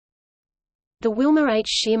The Wilmer H.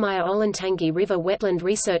 Schiermeier Olentangy River Wetland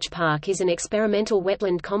Research Park is an experimental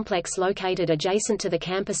wetland complex located adjacent to the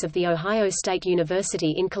campus of The Ohio State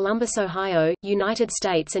University in Columbus, Ohio, United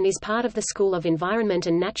States and is part of the School of Environment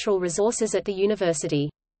and Natural Resources at the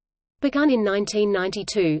university. Begun in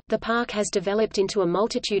 1992, the park has developed into a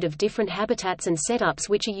multitude of different habitats and setups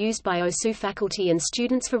which are used by OSU faculty and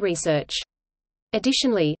students for research.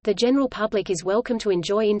 Additionally, the general public is welcome to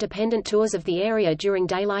enjoy independent tours of the area during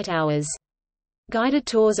daylight hours. Guided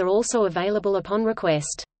tours are also available upon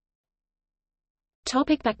request.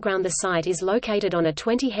 Background: the site is located on a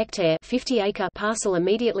 20-hectare (50-acre) parcel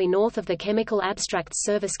immediately north of the Chemical Abstracts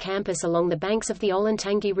Service campus along the banks of the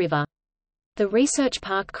Olentangy River. The research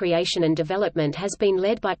park creation and development has been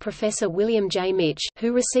led by Professor William J. Mitch,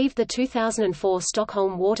 who received the 2004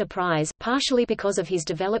 Stockholm Water Prize, partially because of his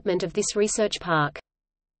development of this research park.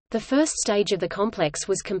 The first stage of the complex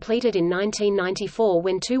was completed in 1994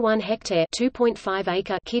 when two 1-hectare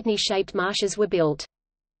 (2.5-acre) kidney-shaped marshes were built.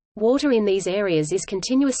 Water in these areas is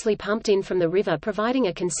continuously pumped in from the river, providing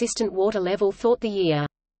a consistent water level throughout the year.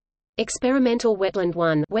 Experimental Wetland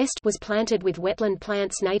 1 West was planted with wetland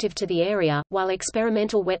plants native to the area, while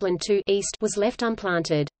Experimental Wetland 2 East was left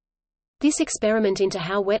unplanted. This experiment into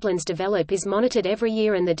how wetlands develop is monitored every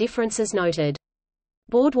year and the differences noted.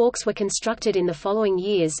 Boardwalks were constructed in the following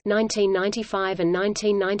years 1995 and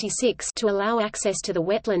 1996 to allow access to the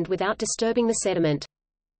wetland without disturbing the sediment.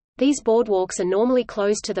 These boardwalks are normally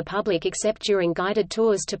closed to the public except during guided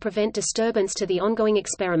tours to prevent disturbance to the ongoing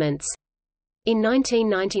experiments. In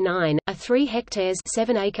 1999, a 3 hectares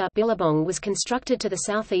 (7-acre) billabong was constructed to the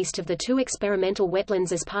southeast of the two experimental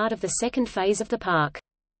wetlands as part of the second phase of the park.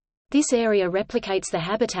 This area replicates the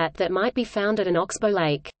habitat that might be found at an oxbow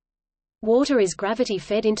lake. Water is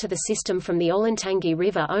gravity-fed into the system from the Olentangy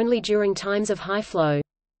River only during times of high flow.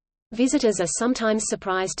 Visitors are sometimes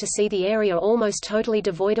surprised to see the area almost totally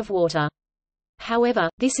devoid of water. However,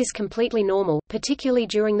 this is completely normal, particularly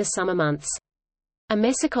during the summer months. A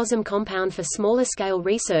mesocosm compound for smaller-scale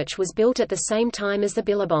research was built at the same time as the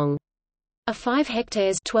billabong. A 5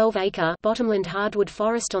 hectares (12-acre) bottomland hardwood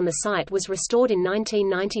forest on the site was restored in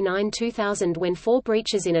 1999–2000 when 4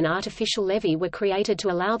 breaches in an artificial levee were created to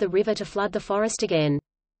allow the river to flood the forest again.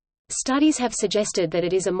 Studies have suggested that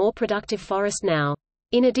it is a more productive forest now.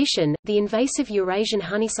 In addition, the invasive Eurasian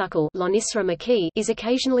honeysuckle Lonicera mckii is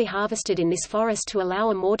occasionally harvested in this forest to allow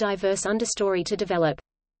a more diverse understory to develop.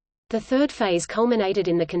 The third phase culminated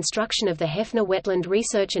in the construction of the Hefner Wetland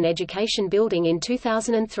Research and Education Building in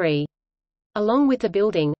 2003. Along with the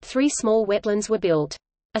building, 3 small wetlands were built.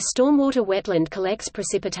 A stormwater wetland collects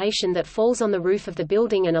precipitation that falls on the roof of the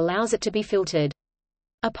building and allows it to be filtered.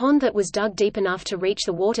 A pond that was dug deep enough to reach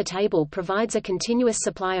the water table provides a continuous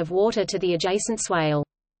supply of water to the adjacent swale.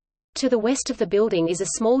 To the west of the building is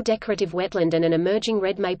a small decorative wetland and an emerging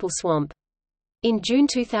red maple swamp. In June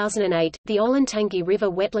 2008, the Olentangy River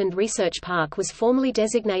Wetland Research Park was formally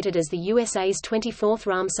designated as the USA's 24th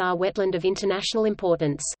Ramsar wetland of international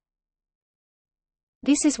importance.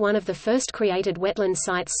 This is one of the first created wetland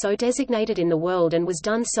sites so designated in the world and was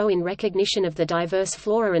done so in recognition of the diverse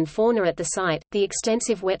flora and fauna at the site, the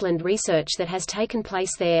extensive wetland research that has taken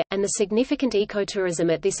place there, and the significant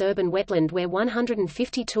ecotourism at this urban wetland where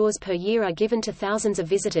 150 tours per year are given to thousands of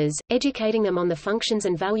visitors, educating them on the functions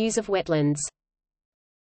and values of wetlands.